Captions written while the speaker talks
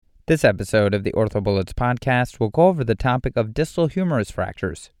This episode of the OrthoBullets podcast will go over the topic of distal humerus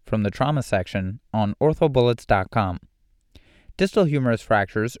fractures from the trauma section on orthobullets.com. Distal humerus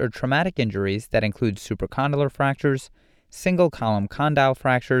fractures are traumatic injuries that include supracondylar fractures, single-column condyle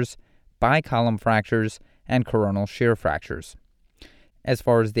fractures, bicolumn fractures, and coronal shear fractures. As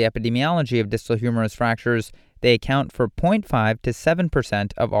far as the epidemiology of distal humerus fractures, they account for 0.5 to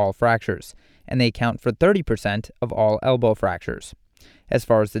 7% of all fractures, and they account for 30% of all elbow fractures. As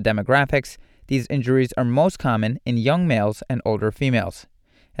far as the demographics, these injuries are most common in young males and older females.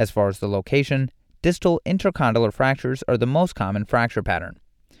 As far as the location, distal intercondylar fractures are the most common fracture pattern.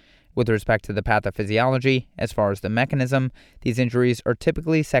 With respect to the pathophysiology, as far as the mechanism, these injuries are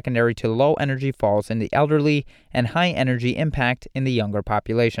typically secondary to low-energy falls in the elderly and high-energy impact in the younger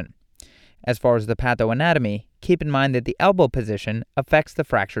population. As far as the pathoanatomy, keep in mind that the elbow position affects the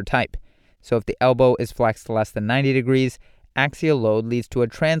fracture type. So if the elbow is flexed less than 90 degrees, axial load leads to a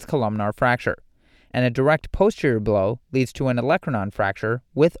transcolumnar fracture, and a direct posterior blow leads to an olecranon fracture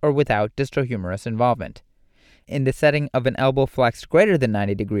with or without distal humerus involvement. In the setting of an elbow flexed greater than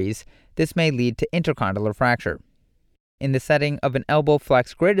 90 degrees, this may lead to intercondylar fracture. In the setting of an elbow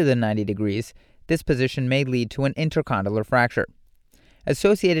flexed greater than 90 degrees, this position may lead to an intercondylar fracture.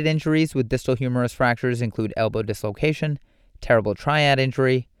 Associated injuries with distal humerus fractures include elbow dislocation, terrible triad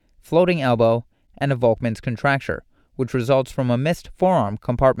injury, floating elbow, and a Volkmann's contracture, which results from a missed forearm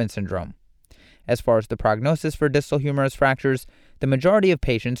compartment syndrome. As far as the prognosis for distal humerus fractures, the majority of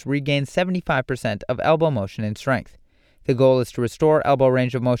patients regain 75% of elbow motion and strength. The goal is to restore elbow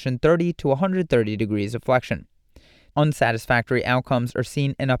range of motion 30 to 130 degrees of flexion. Unsatisfactory outcomes are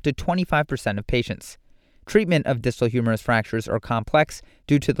seen in up to 25% of patients. Treatment of distal humerus fractures are complex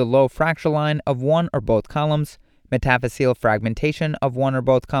due to the low fracture line of one or both columns, metaphyseal fragmentation of one or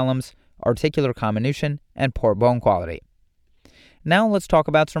both columns, articular comminution, and poor bone quality. Now let's talk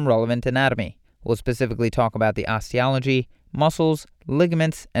about some relevant anatomy. We'll specifically talk about the osteology, muscles,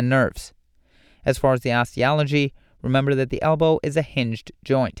 ligaments, and nerves. As far as the osteology, remember that the elbow is a hinged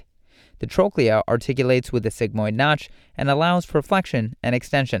joint. The trochlea articulates with the sigmoid notch and allows for flexion and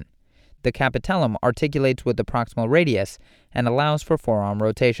extension. The capitellum articulates with the proximal radius and allows for forearm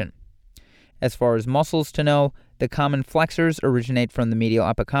rotation. As far as muscles to know, the common flexors originate from the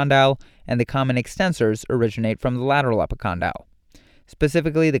medial epicondyle, and the common extensors originate from the lateral epicondyle.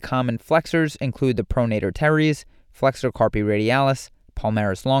 Specifically, the common flexors include the pronator teres, flexor carpi radialis,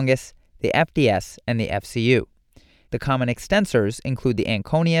 palmaris longus, the FDS, and the FCU. The common extensors include the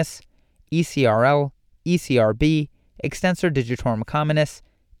anconeus, ECRL, ECRB, extensor digitorum communis,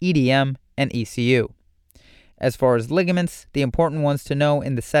 EDM, and ECU. As far as ligaments, the important ones to know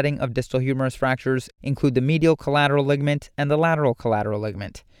in the setting of distal humerus fractures include the medial collateral ligament and the lateral collateral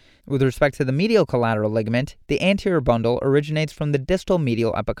ligament. With respect to the medial collateral ligament, the anterior bundle originates from the distal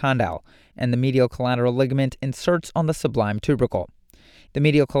medial epicondyle, and the medial collateral ligament inserts on the sublime tubercle. The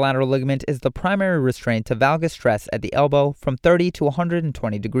medial collateral ligament is the primary restraint to valgus stress at the elbow from 30 to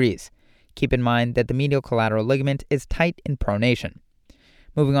 120 degrees. Keep in mind that the medial collateral ligament is tight in pronation.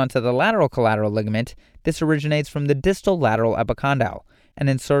 Moving on to the lateral collateral ligament, this originates from the distal lateral epicondyle and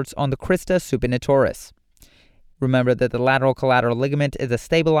inserts on the crista supinatoris. Remember that the lateral collateral ligament is a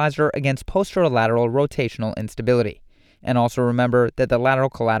stabilizer against posterolateral rotational instability. And also remember that the lateral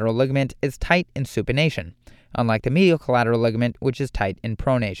collateral ligament is tight in supination, unlike the medial collateral ligament, which is tight in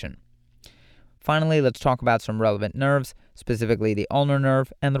pronation. Finally, let's talk about some relevant nerves, specifically the ulnar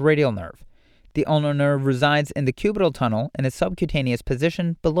nerve and the radial nerve. The ulnar nerve resides in the cubital tunnel in a subcutaneous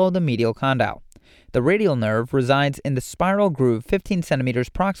position below the medial condyle. The radial nerve resides in the spiral groove 15 centimeters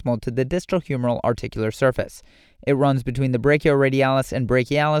proximal to the distal humeral articular surface. It runs between the brachioradialis and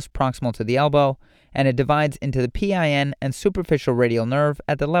brachialis proximal to the elbow, and it divides into the PIN and superficial radial nerve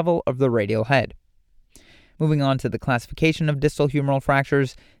at the level of the radial head. Moving on to the classification of distal humeral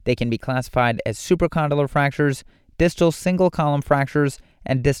fractures, they can be classified as supracondylar fractures, distal single-column fractures,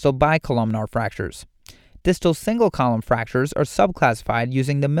 and distal bicolumnar fractures. Distal single-column fractures are subclassified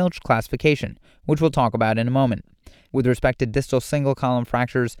using the Milch classification, which we'll talk about in a moment. With respect to distal single-column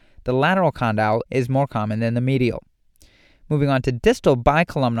fractures, the lateral condyle is more common than the medial. Moving on to distal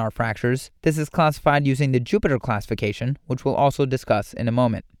bicolumnar fractures, this is classified using the Jupiter classification, which we'll also discuss in a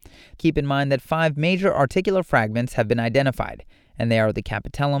moment. Keep in mind that 5 major articular fragments have been identified, and they are the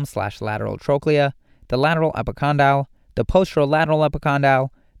capitellum/lateral trochlea, the lateral epicondyle, the posterolateral epicondyle,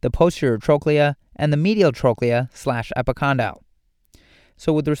 the posterior trochlea, and the medial trochlea/epicondyle.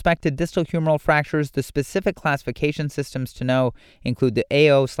 So with respect to distal humeral fractures, the specific classification systems to know include the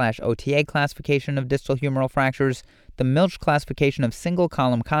AO/OTA classification of distal humeral fractures, the Milch classification of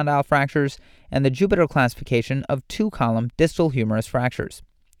single-column condyle fractures, and the Jupiter classification of 2-column distal humerus fractures.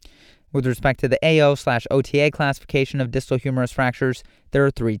 With respect to the AO/OTA classification of distal humerus fractures, there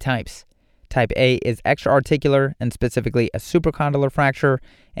are 3 types. Type A is extra-articular and specifically a supracondylar fracture,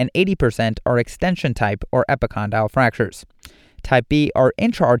 and 80% are extension type or epicondyle fractures. Type B are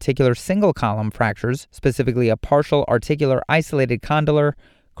intra-articular single-column fractures, specifically a partial articular isolated condylar,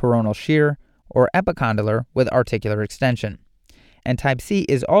 coronal shear, or epicondylar with articular extension. And type C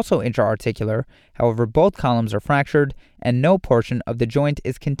is also intra-articular, however both columns are fractured and no portion of the joint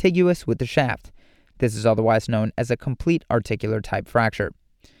is contiguous with the shaft. This is otherwise known as a complete articular type fracture.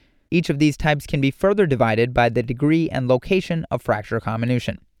 Each of these types can be further divided by the degree and location of fracture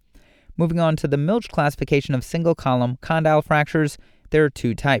comminution. Moving on to the Milch classification of single-column condyle fractures, there are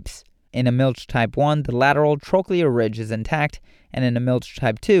 2 types. In a Milch type 1, the lateral trochlear ridge is intact, and in a Milch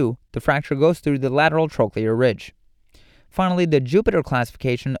type 2, the fracture goes through the lateral trochlear ridge. Finally, the Jupiter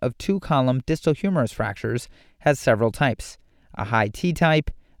classification of 2-column distal humerus fractures has several types: a high T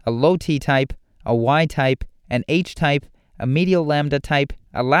type, a low T type, a Y type, an H type, a medial lambda type,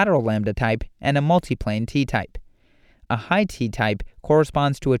 a lateral lambda type, and a multiplane T type. A high T type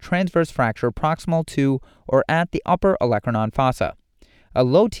corresponds to a transverse fracture proximal to or at the upper olecranon fossa. A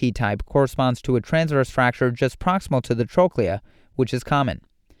low T type corresponds to a transverse fracture just proximal to the trochlea, which is common.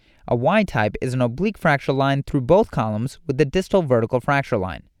 A Y type is an oblique fracture line through both columns with the distal vertical fracture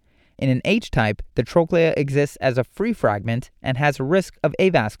line. In an H type, the trochlea exists as a free fragment and has a risk of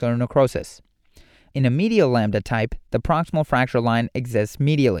avascular necrosis. In a medial lambda type, the proximal fracture line exists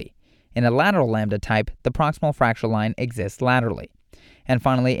medially. In a lateral lambda type, the proximal fracture line exists laterally. And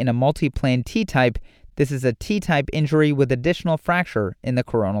finally, in a multiplane T type, this is a T-type injury with additional fracture in the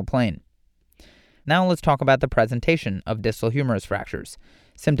coronal plane. Now let's talk about the presentation of distal humerus fractures.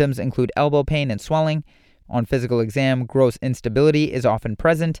 Symptoms include elbow pain and swelling. On physical exam, gross instability is often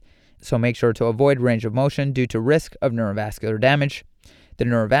present, so make sure to avoid range of motion due to risk of neurovascular damage. The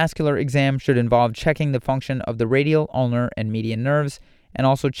neurovascular exam should involve checking the function of the radial, ulnar, and median nerves, and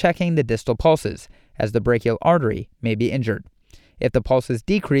also checking the distal pulses, as the brachial artery may be injured. If the pulse is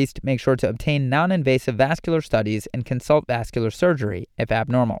decreased, make sure to obtain non-invasive vascular studies and consult vascular surgery if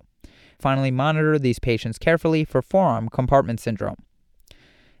abnormal. Finally, monitor these patients carefully for forearm compartment syndrome.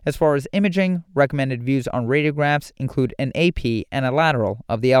 As far as imaging, recommended views on radiographs include an AP and a lateral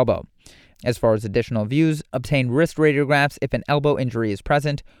of the elbow. As far as additional views, obtain wrist radiographs if an elbow injury is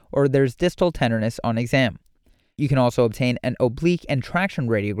present or there's distal tenderness on exam. You can also obtain an oblique and traction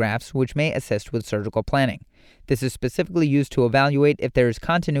radiographs, which may assist with surgical planning. This is specifically used to evaluate if there is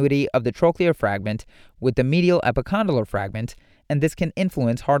continuity of the trochlear fragment with the medial epicondylar fragment, and this can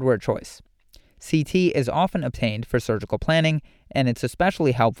influence hardware choice. CT is often obtained for surgical planning, and it's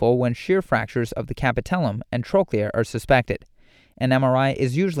especially helpful when shear fractures of the capitellum and trochlea are suspected. An MRI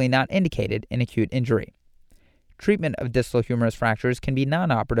is usually not indicated in acute injury. Treatment of distal humerus fractures can be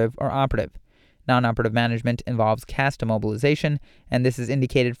non-operative or operative. Non-operative management involves cast immobilization, and this is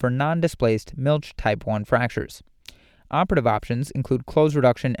indicated for non-displaced Milch type 1 fractures. Operative options include close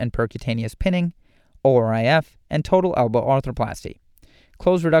reduction and percutaneous pinning, ORIF, and total elbow arthroplasty.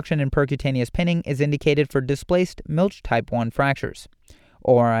 Close reduction and percutaneous pinning is indicated for displaced Milch type 1 fractures.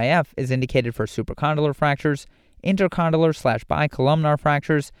 ORIF is indicated for supracondylar fractures, intercondylar/bicolumnar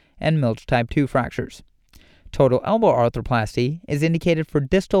fractures, and Milch type 2 fractures. Total elbow arthroplasty is indicated for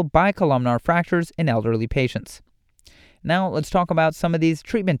distal bicolumnar fractures in elderly patients. Now let's talk about some of these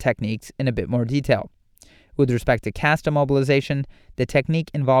treatment techniques in a bit more detail. With respect to cast immobilization, the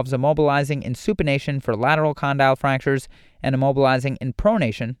technique involves immobilizing in supination for lateral condyle fractures and immobilizing in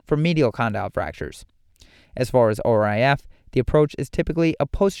pronation for medial condyle fractures. As far as ORIF, the approach is typically a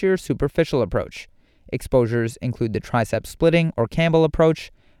posterior superficial approach. Exposures include the triceps splitting or Campbell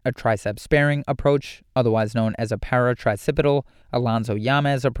approach, a triceps sparing approach, otherwise known as a paratricipital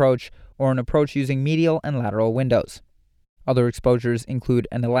Alonso-Yamez approach, or an approach using medial and lateral windows. Other exposures include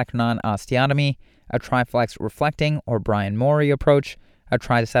an olecranon osteotomy, a triflex reflecting or Bryan-Mori approach, a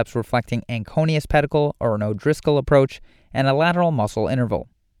triceps reflecting Anconius pedicle or an O'Driscoll approach, and a lateral muscle interval.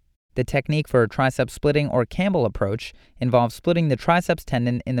 The technique for a triceps splitting or Campbell approach involves splitting the triceps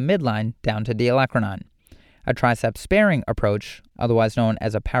tendon in the midline down to the olecranon. A triceps sparing approach, otherwise known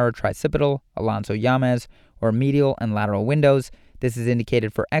as a paratricipital Alonso-Yamez or medial and lateral windows, this is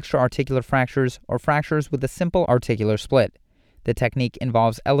indicated for extra-articular fractures or fractures with a simple articular split. The technique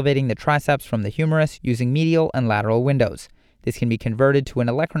involves elevating the triceps from the humerus using medial and lateral windows. This can be converted to an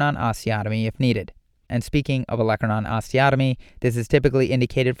olecranon osteotomy if needed. And speaking of olecranon osteotomy, this is typically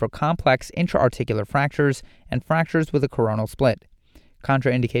indicated for complex intra-articular fractures and fractures with a coronal split.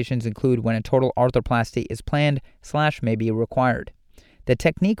 Contraindications include when a total arthroplasty is planned/may be required. The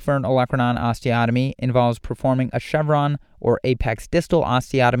technique for an olecranon osteotomy involves performing a chevron or apex distal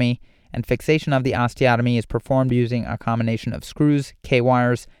osteotomy, and fixation of the osteotomy is performed using a combination of screws,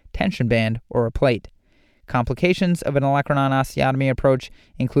 K-wires, tension band, or a plate. Complications of an olecranon osteotomy approach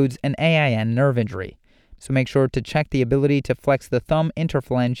includes an AIN nerve injury, so make sure to check the ability to flex the thumb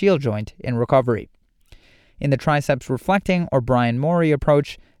interphalangeal joint in recovery. In the triceps reflecting or Bryan-Mori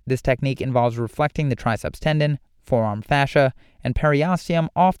approach, this technique involves reflecting the triceps tendon, forearm fascia, and periosteum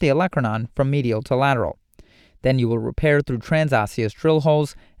off the olecranon from medial to lateral. Then you will repair through transosseous drill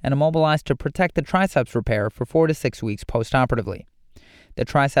holes and immobilize to protect the triceps repair for 4 to 6 weeks postoperatively. The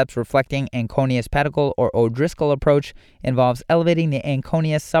triceps reflecting anconeus pedicle or O'Driscoll approach involves elevating the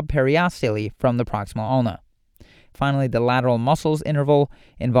anconeus subperiosteally from the proximal ulna. Finally, the lateral muscles interval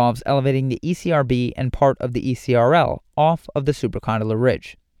involves elevating the ECRB and part of the ECRL off of the supracondylar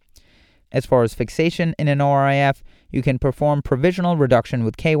ridge. As far as fixation in an ORIF, you can perform provisional reduction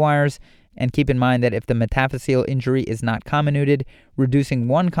with K-wires, and keep in mind that if the metaphyseal injury is not comminuted, reducing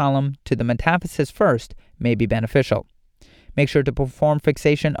one column to the metaphysis first may be beneficial. Make sure to perform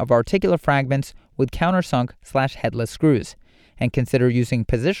fixation of articular fragments with countersunk/headless screws, and consider using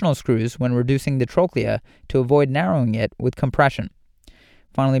positional screws when reducing the trochlea to avoid narrowing it with compression.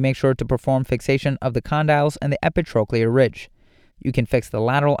 Finally, make sure to perform fixation of the condyles and the epitrochlear ridge. You can fix the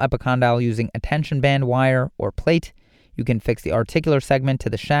lateral epicondyle using a tension band wire or plate. You can fix the articular segment to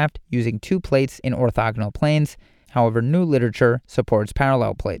the shaft using 2 plates in orthogonal planes. However, new literature supports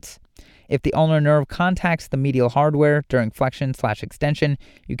parallel plates. If the ulnar nerve contacts the medial hardware during flexion/extension,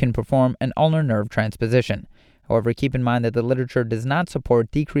 you can perform an ulnar nerve transposition. However, keep in mind that the literature does not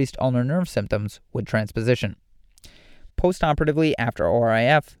support decreased ulnar nerve symptoms with transposition. Postoperatively after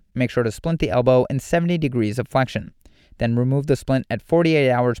ORIF, make sure to splint the elbow in 70 degrees of flexion. Then remove the splint at 48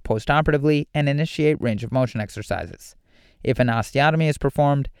 hours postoperatively and initiate range of motion exercises. If an osteotomy is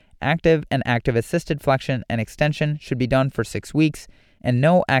performed, active and active-assisted flexion and extension should be done for 6 weeks, and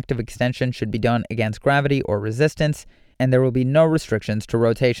no active extension should be done against gravity or resistance, and there will be no restrictions to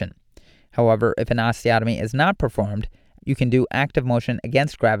rotation. However, if an osteotomy is not performed, you can do active motion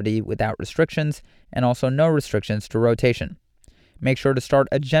against gravity without restrictions, and also no restrictions to rotation. Make sure to start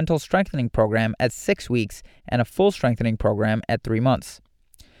a gentle strengthening program at 6 weeks and a full strengthening program at 3 months.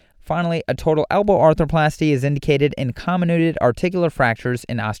 Finally, a total elbow arthroplasty is indicated in comminuted articular fractures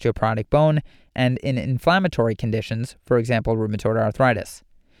in osteoporotic bone and in inflammatory conditions, for example, rheumatoid arthritis.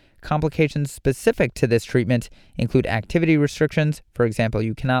 Complications specific to this treatment include activity restrictions, for example,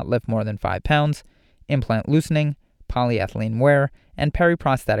 you cannot lift more than 5 pounds, implant loosening, polyethylene wear, and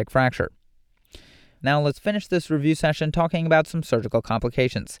periprosthetic fracture. Now let's finish this review session talking about some surgical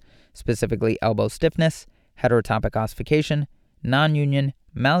complications, specifically elbow stiffness, heterotopic ossification, non-union,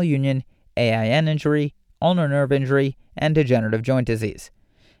 malunion, AIN injury, ulnar nerve injury, and degenerative joint disease.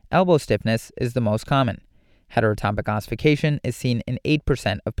 Elbow stiffness is the most common. Heterotopic ossification is seen in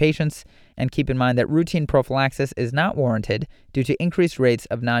 8% of patients, and keep in mind that routine prophylaxis is not warranted due to increased rates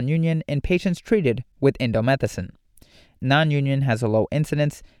of non-union in patients treated with indomethacin. Non-union has a low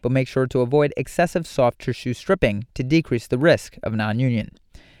incidence, but make sure to avoid excessive soft tissue stripping to decrease the risk of non-union.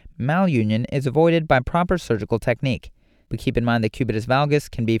 Malunion is avoided by proper surgical technique, but keep in mind that cubitus valgus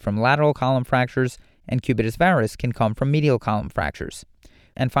can be from lateral column fractures and cubitus varus can come from medial column fractures.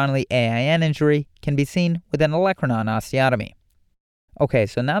 And finally, AIN injury can be seen with an olecranon osteotomy. Okay,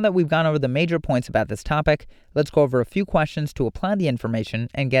 so now that we've gone over the major points about this topic, let's go over a few questions to apply the information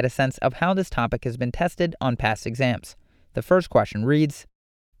and get a sense of how this topic has been tested on past exams. The first question reads,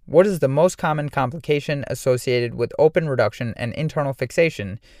 what is the most common complication associated with open reduction and internal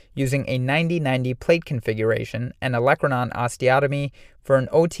fixation using a 90-90 plate configuration and olecranon osteotomy for an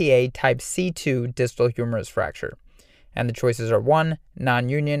OTA type C2 distal humerus fracture? And the choices are 1.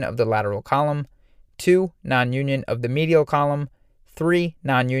 Non-union of the lateral column, 2. Non-union of the medial column, 3.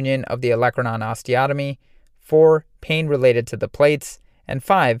 Non-union of the olecranon osteotomy, 4. Pain related to the plates, and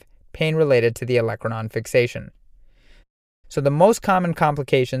 5. Pain related to the olecranon fixation. So the most common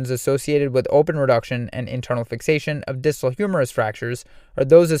complications associated with open reduction and internal fixation of distal humerus fractures are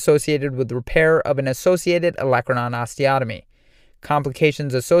those associated with repair of an associated olecranon osteotomy.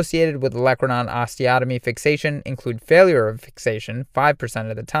 Complications associated with olecranon osteotomy fixation include failure of fixation 5%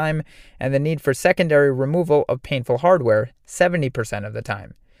 of the time and the need for secondary removal of painful hardware 70% of the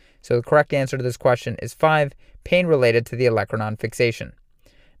time. So the correct answer to this question is 5, pain related to the olecranon fixation.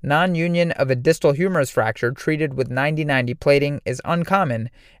 Non-union of a distal humerus fracture treated with 90-90 plating is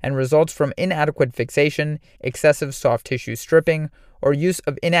uncommon and results from inadequate fixation, excessive soft tissue stripping, or use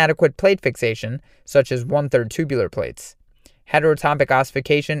of inadequate plate fixation, such as 1/3 tubular plates. Heterotopic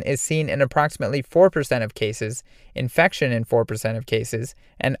ossification is seen in approximately 4% of cases, infection in 4% of cases,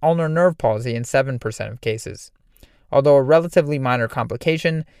 and ulnar nerve palsy in 7% of cases. Although a relatively minor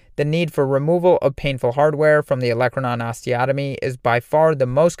complication, the need for removal of painful hardware from the olecranon osteotomy is by far the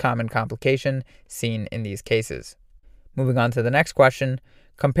most common complication seen in these cases. Moving on to the next question,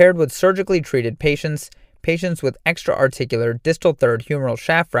 compared with surgically treated patients, patients with extra-articular distal third humeral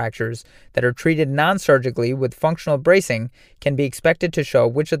shaft fractures that are treated non-surgically with functional bracing can be expected to show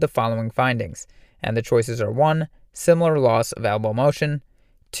which of the following findings, and the choices are 1. Similar loss of elbow motion,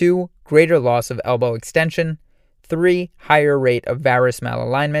 2. Greater loss of elbow extension, 3. Higher rate of varus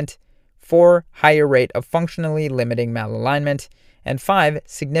malalignment, 4. Higher rate of functionally limiting malalignment, and 5.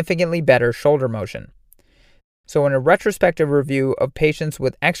 Significantly better shoulder motion. So in a retrospective review of patients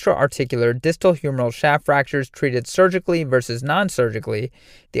with extra-articular distal humeral shaft fractures treated surgically versus non-surgically,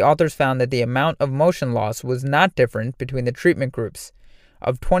 the authors found that the amount of motion loss was not different between the treatment groups.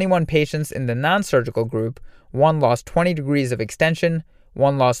 Of 21 patients in the non-surgical group, 1 lost 20 degrees of extension,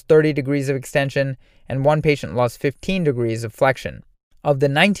 1 lost 30 degrees of extension, and 1 patient lost 15 degrees of flexion. Of the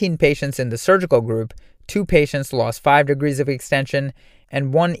 19 patients in the surgical group, 2 patients lost 5 degrees of extension,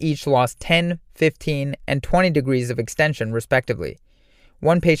 and 1 each lost 10, 15, and 20 degrees of extension, respectively.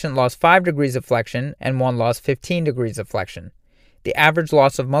 1 patient lost 5 degrees of flexion, and 1 lost 15 degrees of flexion. The average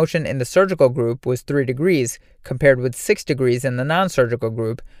loss of motion in the surgical group was 3 degrees, compared with 6 degrees in the non-surgical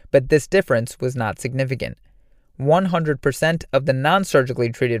group, but this difference was not significant. 100% of the non-surgically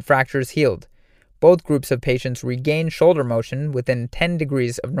treated fractures healed. Both groups of patients regained shoulder motion within 10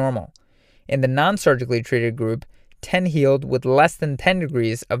 degrees of normal. In the non-surgically treated group, 10 healed with less than 10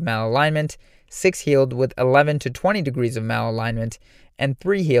 degrees of malalignment, 6 healed with 11 to 20 degrees of malalignment, and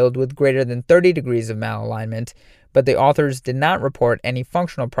 3 healed with greater than 30 degrees of malalignment, but the authors did not report any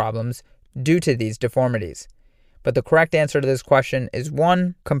functional problems due to these deformities. But the correct answer to this question is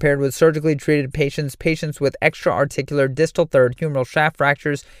 1. Compared with surgically treated patients, patients with extra-articular distal third humeral shaft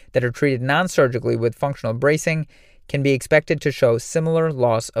fractures that are treated non-surgically with functional bracing can be expected to show similar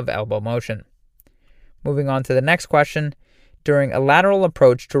loss of elbow motion. Moving on to the next question, during a lateral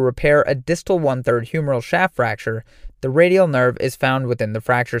approach to repair a distal 1/3 humeral shaft fracture, the radial nerve is found within the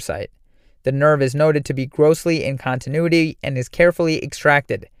fracture site. The nerve is noted to be grossly in continuity and is carefully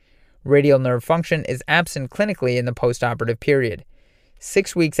extracted. Radial nerve function is absent clinically in the postoperative period.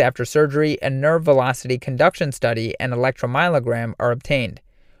 6 weeks after surgery, a nerve velocity conduction study and electromyogram are obtained.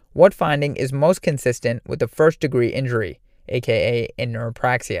 What finding is most consistent with a first-degree injury, aka a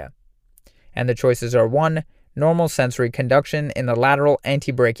neuropraxia? And the choices are 1. Normal sensory conduction in the lateral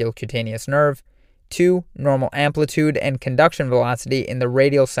antebrachial cutaneous nerve, 2. Normal amplitude and conduction velocity in the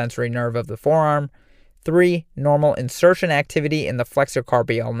radial sensory nerve of the forearm, 3. Normal insertion activity in the flexor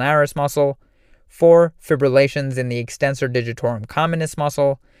carpi ulnaris muscle, 4. Fibrillations in the extensor digitorum communis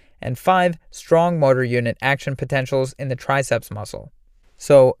muscle, and 5. Strong motor unit action potentials in the triceps muscle.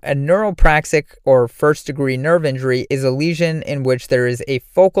 So, a neuropraxic or first-degree nerve injury is a lesion in which there is a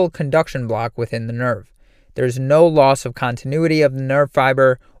focal conduction block within the nerve. There is no loss of continuity of the nerve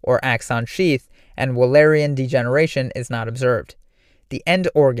fiber or axon sheath, and Wallerian degeneration is not observed. The end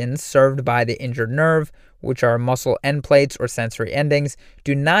organs served by the injured nerve, which are muscle end plates or sensory endings,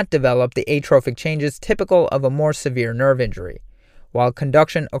 do not develop the atrophic changes typical of a more severe nerve injury. While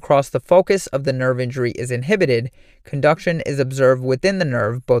conduction across the focus of the nerve injury is inhibited, conduction is observed within the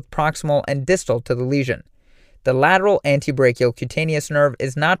nerve, both proximal and distal to the lesion. The lateral antebrachial cutaneous nerve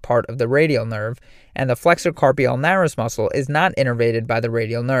is not part of the radial nerve, and the flexor carpi ulnaris muscle is not innervated by the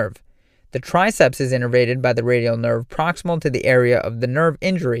radial nerve. The triceps is innervated by the radial nerve proximal to the area of the nerve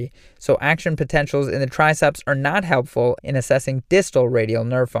injury, so action potentials in the triceps are not helpful in assessing distal radial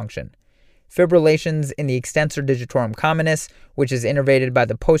nerve function. Fibrillations in the extensor digitorum communis, which is innervated by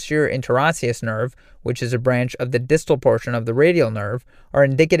the posterior interosseous nerve, which is a branch of the distal portion of the radial nerve, are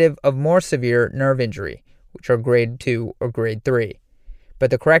indicative of more severe nerve injury, which are grade 2 or grade 3. But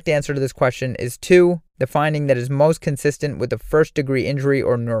the correct answer to this question is 2. The finding that is most consistent with a first-degree injury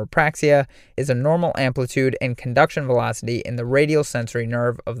or neuropraxia is a normal amplitude and conduction velocity in the radial sensory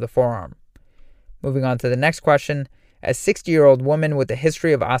nerve of the forearm. Moving on to the next question. A 60-year-old woman with a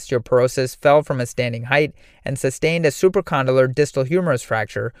history of osteoporosis fell from a standing height and sustained a supracondylar distal humerus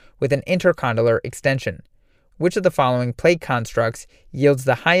fracture with an intercondylar extension. Which of the following plate constructs yields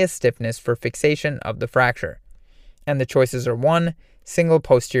the highest stiffness for fixation of the fracture? And the choices are 1. Single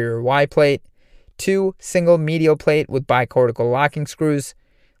posterior Y plate, 2. Single medial plate with bicortical locking screws,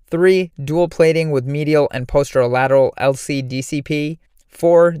 3. Dual plating with medial and posterolateral LC-DCP,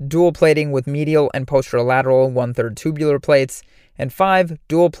 4. Dual plating with medial and posterolateral 1/3 tubular plates, and 5.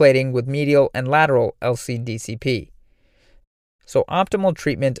 Dual plating with medial and lateral LC-DCP. So optimal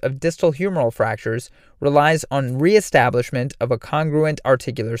treatment of distal humeral fractures relies on reestablishment of a congruent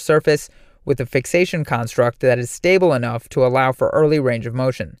articular surface with a fixation construct that is stable enough to allow for early range of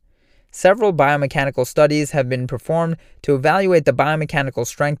motion. Several biomechanical studies have been performed to evaluate the biomechanical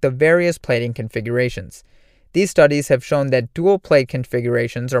strength of various plating configurations. These studies have shown that dual plate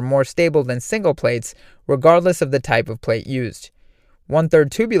configurations are more stable than single plates, regardless of the type of plate used. 1/3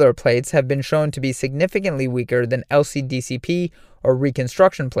 tubular plates have been shown to be significantly weaker than LC-DCP or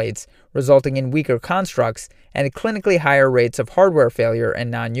reconstruction plates, resulting in weaker constructs and clinically higher rates of hardware failure and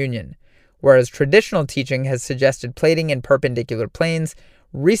non-union. Whereas traditional teaching has suggested plating in perpendicular planes,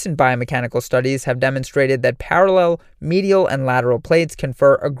 recent biomechanical studies have demonstrated that parallel, medial, and lateral plates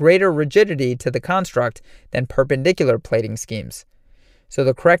confer a greater rigidity to the construct than perpendicular plating schemes. So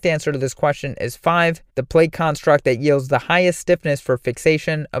the correct answer to this question is 5. The plate construct that yields the highest stiffness for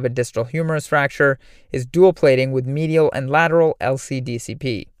fixation of a distal humerus fracture is dual plating with medial and lateral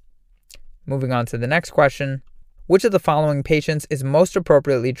LC-DCP. Moving on to the next question. Which of the following patients is most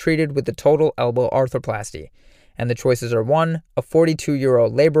appropriately treated with the total elbow arthroplasty? And the choices are 1. A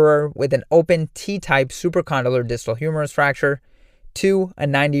 42-year-old laborer with an open T-type supracondylar distal humerus fracture. 2. A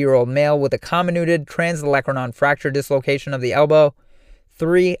 90-year-old male with a comminuted transolecranon fracture dislocation of the elbow.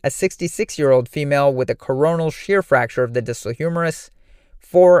 3. A 66-year-old female with a coronal shear fracture of the distal humerus.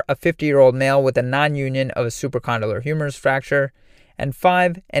 4. A 50-year-old male with a non-union of a supracondylar humerus fracture. And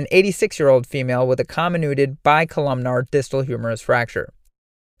 5. An 86-year-old female with a comminuted bicolumnar distal humerus fracture.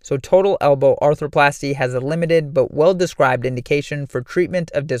 So total elbow arthroplasty has a limited but well-described indication for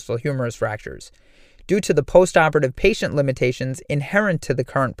treatment of distal humerus fractures. Due to the postoperative patient limitations inherent to the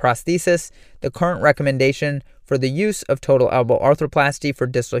current prosthesis, the current recommendation for the use of total elbow arthroplasty for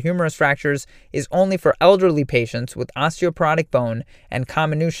distal humerus fractures is only for elderly patients with osteoporotic bone and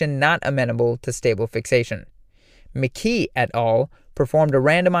comminution not amenable to stable fixation. McKee et al. Performed a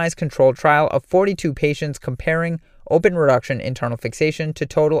randomized controlled trial of 42 patients comparing open reduction internal fixation to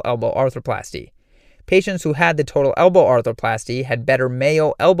total elbow arthroplasty. Patients who had the total elbow arthroplasty had better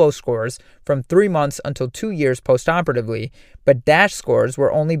Mayo elbow scores from 3 months until 2 years postoperatively, but DASH scores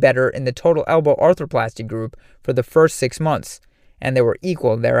were only better in the total elbow arthroplasty group for the first 6 months, and they were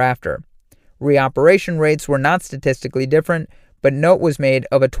equal thereafter. Reoperation rates were not statistically different, but note was made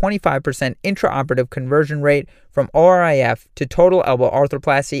of a 25% intraoperative conversion rate from ORIF to total elbow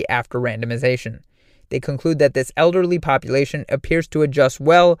arthroplasty after randomization. They conclude that this elderly population appears to adjust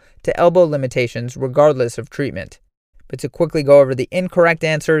well to elbow limitations regardless of treatment. But to quickly go over the incorrect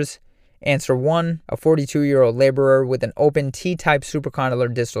answers, answer 1, a 42-year-old laborer with an open T-type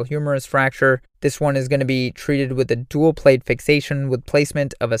supracondylar distal humerus fracture. This one is going to be treated with a dual plate fixation with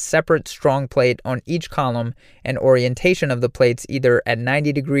placement of a separate strong plate on each column and orientation of the plates either at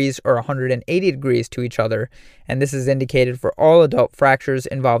 90 degrees or 180 degrees to each other, and this is indicated for all adult fractures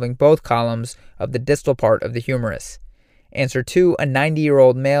involving both columns of the distal part of the humerus. Answer 2, a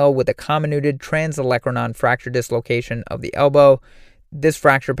 90-year-old male with a comminuted transolecranon fracture dislocation of the elbow. This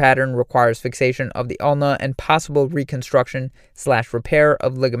fracture pattern requires fixation of the ulna and possible reconstruction/repair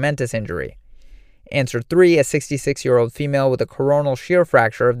of ligamentous injury. Answer 3, a 66-year-old female with a coronal shear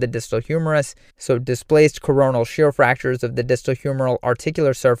fracture of the distal humerus. So displaced coronal shear fractures of the distal humeral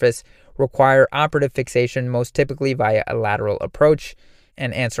articular surface require operative fixation, most typically via a lateral approach.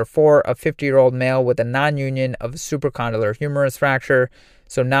 And answer 4, a 50-year-old male with a non-union of a supracondylar humerus fracture.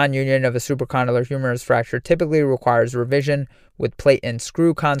 So non-union of a supracondylar humerus fracture typically requires revision with plate and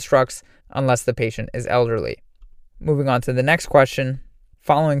screw constructs unless the patient is elderly. Moving on to the next question.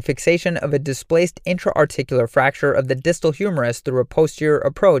 Following fixation of a displaced intra-articular fracture of the distal humerus through a posterior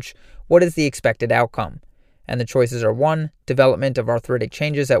approach, what is the expected outcome? And the choices are 1, development of arthritic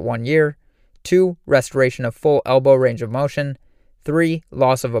changes at 1 year, 2, restoration of full elbow range of motion, 3,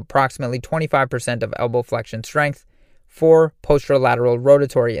 loss of approximately 25% of elbow flexion strength, 4, posterolateral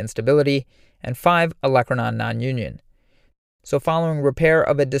rotatory instability, and 5, olecranon non-union. So following repair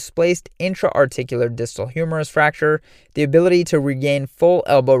of a displaced intra-articular distal humerus fracture, the ability to regain full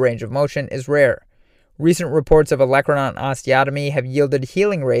elbow range of motion is rare. Recent reports of olecranon osteotomy have yielded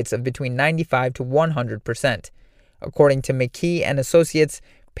healing rates of between 95 to 100%. According to McKee and Associates,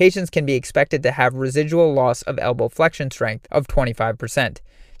 patients can be expected to have residual loss of elbow flexion strength of 25%.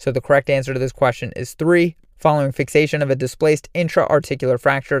 So the correct answer to this question is 3. Following fixation of a displaced intra-articular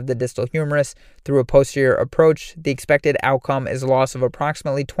fracture of the distal humerus through a posterior approach, the expected outcome is loss of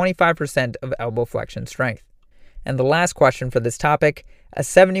approximately 25% of elbow flexion strength. And the last question for this topic, a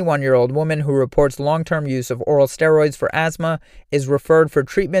 71-year-old woman who reports long-term use of oral steroids for asthma is referred for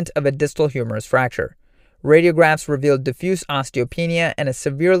treatment of a distal humerus fracture. Radiographs revealed diffuse osteopenia and a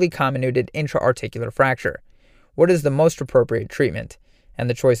severely comminuted intra-articular fracture. What is the most appropriate treatment? And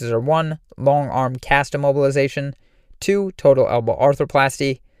the choices are 1, long arm cast immobilization, 2, total elbow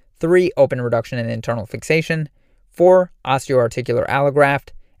arthroplasty, 3. Open reduction and internal fixation, 4. Osteoarticular allograft,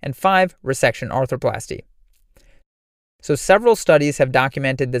 and 5. Resection arthroplasty. So several studies have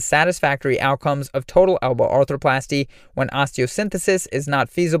documented the satisfactory outcomes of total elbow arthroplasty when osteosynthesis is not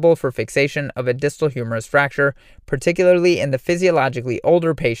feasible for fixation of a distal humerus fracture, particularly in the physiologically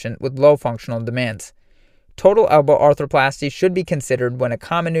older patient with low functional demands. Total elbow arthroplasty should be considered when a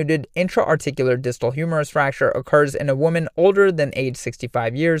comminuted intra-articular distal humerus fracture occurs in a woman older than age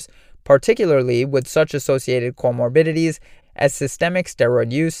 65 years, particularly with such associated comorbidities as systemic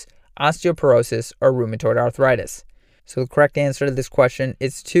steroid use, osteoporosis, or rheumatoid arthritis. So the correct answer to this question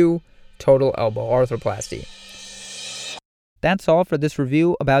is 2, total elbow arthroplasty. That's all for this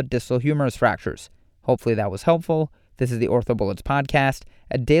review about distal humerus fractures. Hopefully that was helpful. This is the OrthoBullets podcast,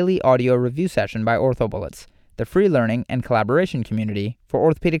 a daily audio review session by OrthoBullets, the free learning and collaboration community for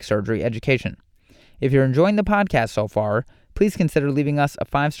orthopedic surgery education. If you're enjoying the podcast so far, please consider leaving us a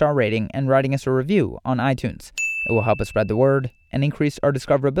 5-star rating and writing us a review on iTunes. It will help us spread the word and increase our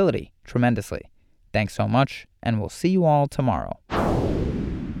discoverability tremendously. Thanks so much, and we'll see you all tomorrow.